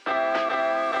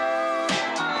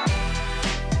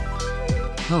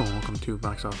Hello, welcome to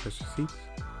Box Office Receipts.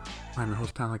 I'm your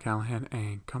host Tyler Callahan,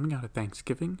 and coming out of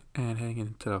Thanksgiving and heading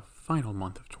into the final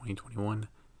month of 2021,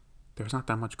 there's not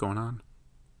that much going on,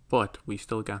 but we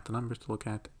still got the numbers to look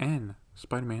at, and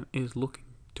Spider-Man is looking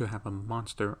to have a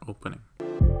monster opening.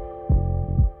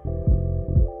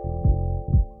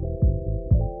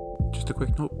 Just a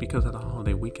quick note, because of the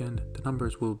holiday weekend, the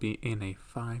numbers will be in a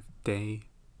 5-day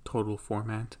total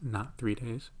format, not 3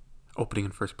 days. Opening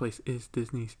in first place is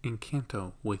Disney's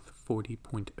Encanto with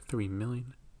 40.3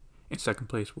 million. In second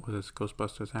place was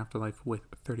Ghostbusters Afterlife with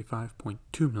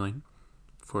 35.2 million,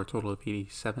 for a total of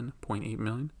 87.8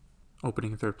 million.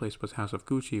 Opening in third place was House of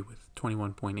Gucci with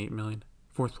 21.8 million.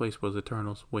 Fourth place was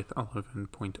Eternals with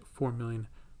 11.4 million,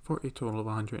 for a total of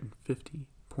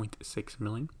 150.6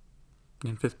 million.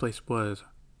 In fifth place was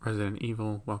Resident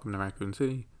Evil Welcome to Raccoon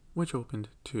City, which opened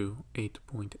to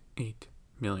 8.8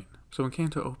 million. So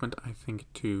Encanto opened, I think,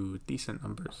 to decent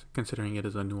numbers, considering it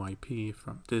is a new IP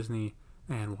from Disney,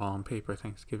 and while on paper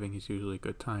Thanksgiving is usually a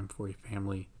good time for a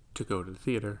family to go to the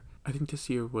theater, I think this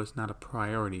year was not a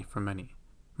priority for many.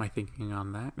 My thinking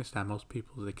on that is that most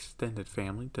people's extended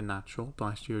family did not show up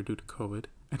last year due to COVID,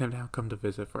 and have now come to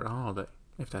visit for the holiday.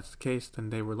 If that's the case, then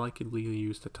they will likely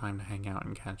use the time to hang out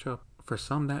and catch up. For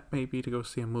some, that may be to go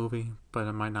see a movie, but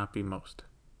it might not be most.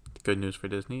 The good news for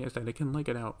Disney is that it can leg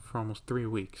it out for almost 3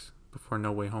 weeks before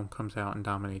No Way Home comes out and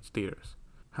dominates theaters.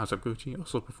 House of Gucci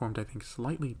also performed, I think,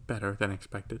 slightly better than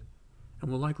expected,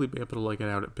 and will likely be able to leg it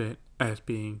out a bit as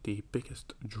being the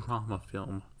biggest drama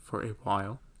film for a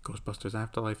while. Ghostbusters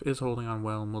Afterlife is holding on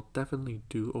well and will definitely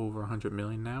do over 100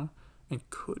 million now, and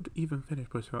could even finish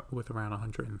with around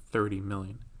 130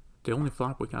 million. The only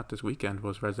flop we got this weekend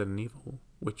was Resident Evil,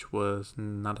 which was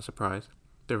not a surprise.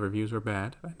 The reviews were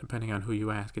bad, and depending on who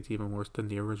you ask, it's even worse than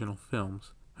the original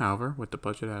films. However, with the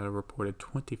budget at a reported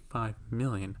 25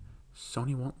 million,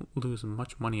 Sony won't lose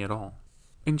much money at all.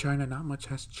 In China, not much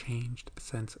has changed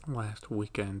since last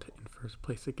weekend. In first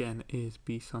place again is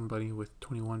Be Somebody with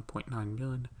 21.9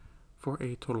 million, for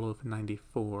a total of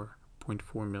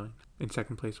 94.4 million. In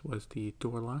second place was The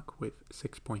Door Lock with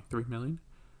 6.3 million,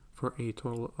 for a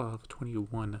total of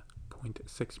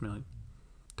 21.6 million.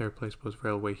 Third place was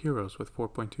Railway Heroes with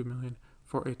 4.2 million,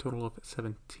 for a total of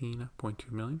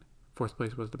 17.2 million. Fourth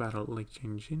place was The Battle at Lake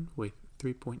Changjin with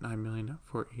 3.9 million,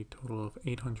 for a total of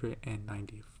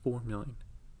 894 million.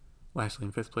 Lastly,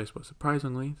 in fifth place was,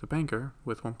 surprisingly, The Banker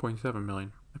with 1.7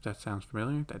 million. If that sounds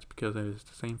familiar, that's because it is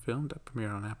the same film that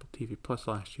premiered on Apple TV Plus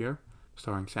last year,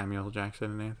 starring Samuel L.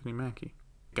 Jackson and Anthony Mackie.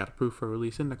 It got approved for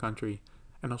release in the country,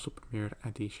 and also premiered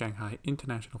at the Shanghai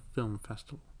International Film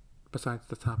Festival. Besides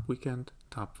the top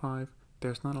 5,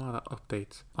 there's not a lot of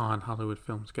updates on Hollywood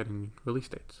films getting release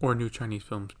dates, or new Chinese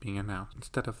films being announced.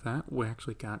 Instead of that, we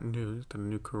actually got news that a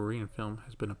new Korean film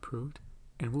has been approved,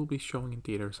 and will be showing in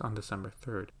theaters on December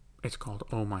 3rd. It's called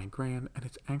Oh My Grand, and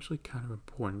it's actually kind of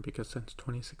important because since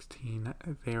 2016,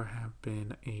 there have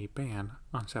been a ban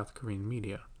on South Korean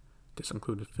media. This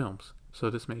included films, so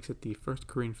this makes it the first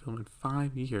Korean film in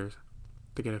 5 years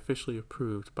to get officially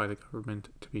approved by the government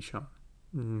to be shown.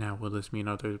 Now, will this mean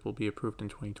others will be approved in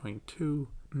 2022?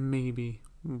 Maybe,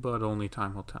 but only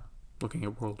time will tell. Looking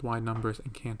at worldwide numbers,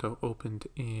 Encanto opened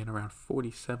in around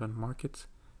 47 markets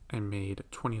and made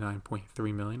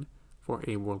 29.3 million, for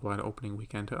a worldwide opening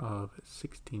weekend of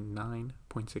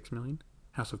 69.6 million.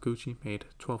 House of Gucci made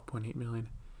 12.8 million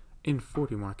in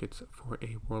 40 markets, for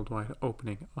a worldwide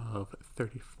opening of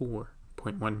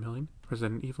 34.1 million.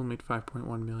 Resident Evil made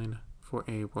 5.1 million, for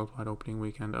a worldwide opening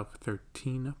weekend of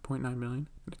 13.9 million.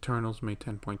 Eternals made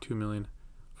 10.2 million,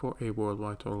 for a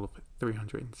worldwide total of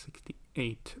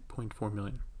 368.4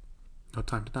 million. No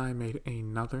Time to Die made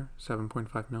another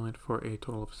 7.5 million, for a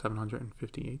total of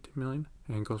 758 million.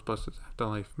 And Ghostbusters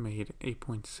Afterlife made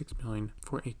 8.6 million,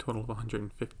 for a total of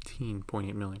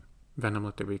 115.8 million. Venom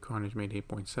Let There Be Carnage made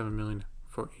 8.7 million,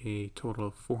 for a total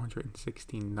of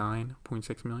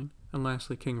 469.6 million. And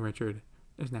lastly, King Richard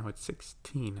is now at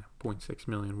 16.6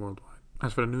 million worldwide.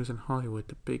 As for the news in Hollywood,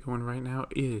 the big one right now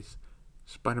is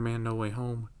Spider-Man No Way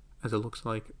Home, as it looks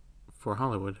like for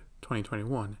Hollywood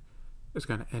 2021 is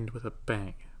going to end with a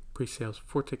bang. Pre-sales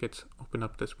for tickets opened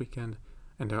up this weekend,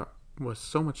 and there was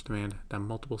so much demand that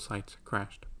multiple sites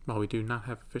crashed. While we do not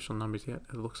have official numbers yet,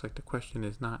 it looks like the question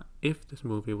is not if this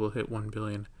movie will hit 1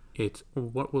 billion, it's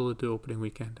what will it do opening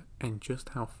weekend, and just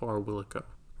how far will it go.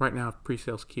 Right now, if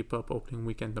pre-sales keep up opening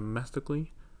weekend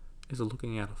domestically, is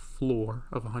looking at a floor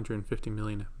of 150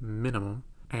 million minimum,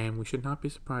 and we should not be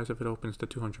surprised if it opens to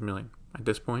 200 million. At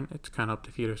this point, it's kind of up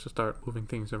to theaters to start moving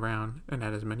things around and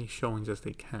add as many showings as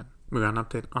they can. We got an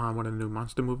update on one of the new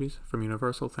monster movies from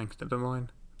Universal thanks to Deadline.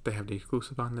 They have the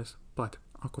exclusive on this, but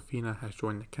Awkwafina has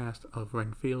joined the cast of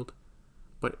Renfield,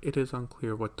 but it is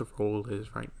unclear what the role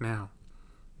is right now.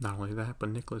 Not only that, but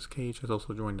Nicolas Cage has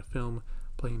also joined the film,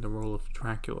 playing the role of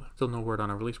Dracula. Still no word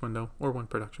on a release window or when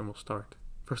production will start.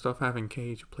 First off, having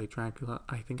Cage play Dracula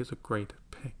I think is a great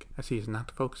pick. As he is not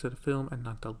the focus of the film and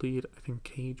not the lead, I think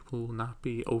Cage will not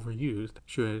be overused,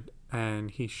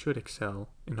 and he should excel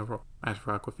in the role. As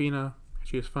for Awkwafina,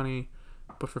 she is funny,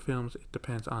 but for films it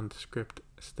depends on the script.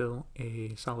 Still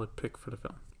a solid pick for the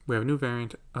film. We have a new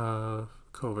variant of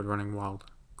COVID running wild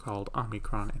called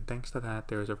Omicron, and thanks to that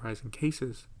there is a rise in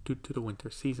cases due to the winter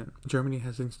season. Germany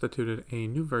has instituted a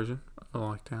new version of a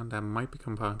lockdown that might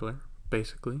become popular.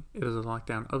 Basically, it is a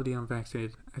lockdown of the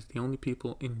unvaccinated, as the only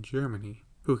people in Germany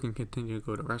who can continue to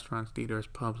go to restaurants, theaters,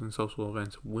 pubs, and social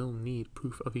events will need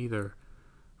proof of either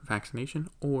vaccination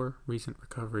or recent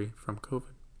recovery from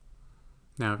COVID.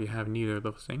 Now, if you have neither of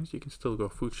those things, you can still go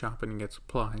food shopping and get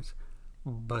supplies,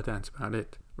 but that's about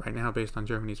it. Right now, based on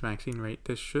Germany's vaccine rate,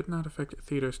 this should not affect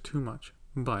theaters too much,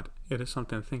 but it is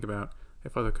something to think about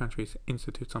if other countries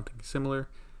institute something similar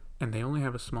and they only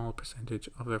have a small percentage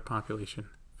of their population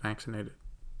vaccinated.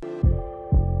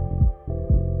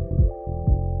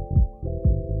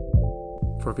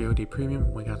 For VOD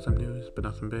Premium, we got some news, but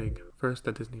nothing big. First,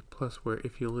 at Disney Plus, where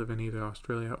if you live in either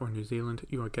Australia or New Zealand,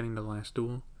 you are getting The Last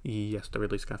Duel. Yes, the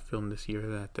release got filmed this year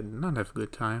that did not have a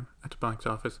good time at the box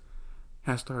office.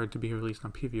 Has started to be released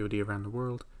on PVOD around the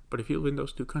world, but if you live in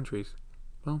those two countries,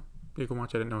 well, you can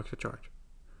watch it at no extra charge.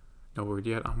 No word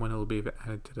yet on when it will be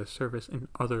added to the service in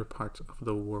other parts of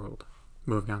the world.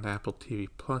 Moving on to Apple TV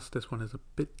Plus, this one is a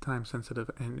bit time sensitive,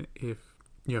 and if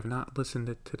you have not listened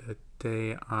it to the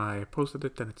day I posted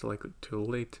it, then it's likely too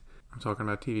late. I'm talking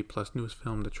about TV Plus newest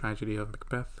film, The Tragedy of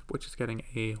Macbeth, which is getting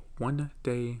a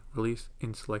one-day release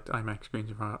in select IMAX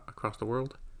screens across the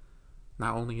world.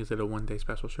 Not only is it a one-day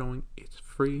special showing, it's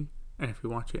free, and if you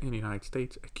watch it in the United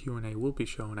States, a Q&A will be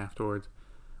shown afterwards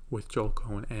with Joel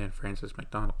Cohen and Frances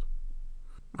McDormand.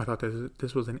 I thought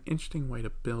this was an interesting way to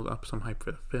build up some hype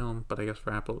for the film, but I guess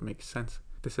for Apple it makes sense.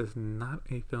 This is not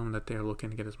a film that they're looking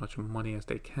to get as much money as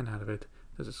they can out of it.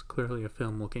 This is clearly a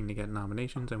film looking to get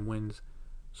nominations and wins,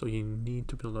 so you need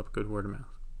to build up good word of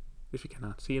mouth. If you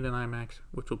cannot see it in IMAX,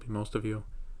 which will be most of you,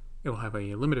 it will have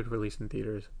a limited release in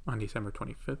theaters on December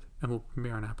 25th and will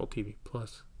premiere on Apple TV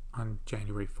Plus on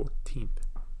January 14th.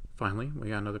 Finally, we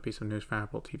got another piece of news for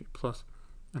Apple TV Plus,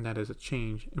 and that is a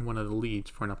change in one of the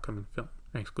leads for an upcoming film.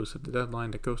 An exclusive to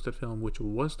Deadline, the Ghosted film, which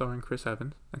was starring Chris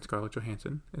Evans and Scarlett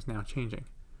Johansson, is now changing.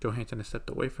 Johansson has stepped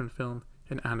away from the film,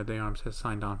 and Ana de Armas has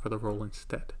signed on for the role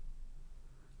instead.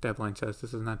 Deadline says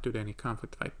this is not due to any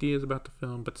conflict of ideas about the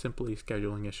film, but simply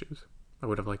scheduling issues. I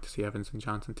would have liked to see Evans and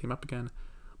Johnson team up again,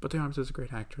 but de Armas is a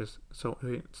great actress, so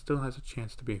it still has a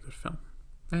chance to be a good film.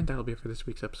 And that'll be it for this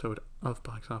week's episode of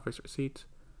Box Office Receipts.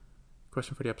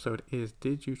 Question for the episode is,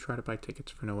 did you try to buy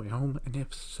tickets for No Way Home? And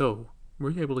if so, were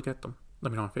you able to get them?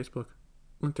 Let me know on Facebook.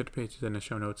 Link to the page is in the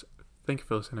show notes. Thank you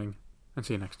for listening, and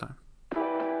see you next time.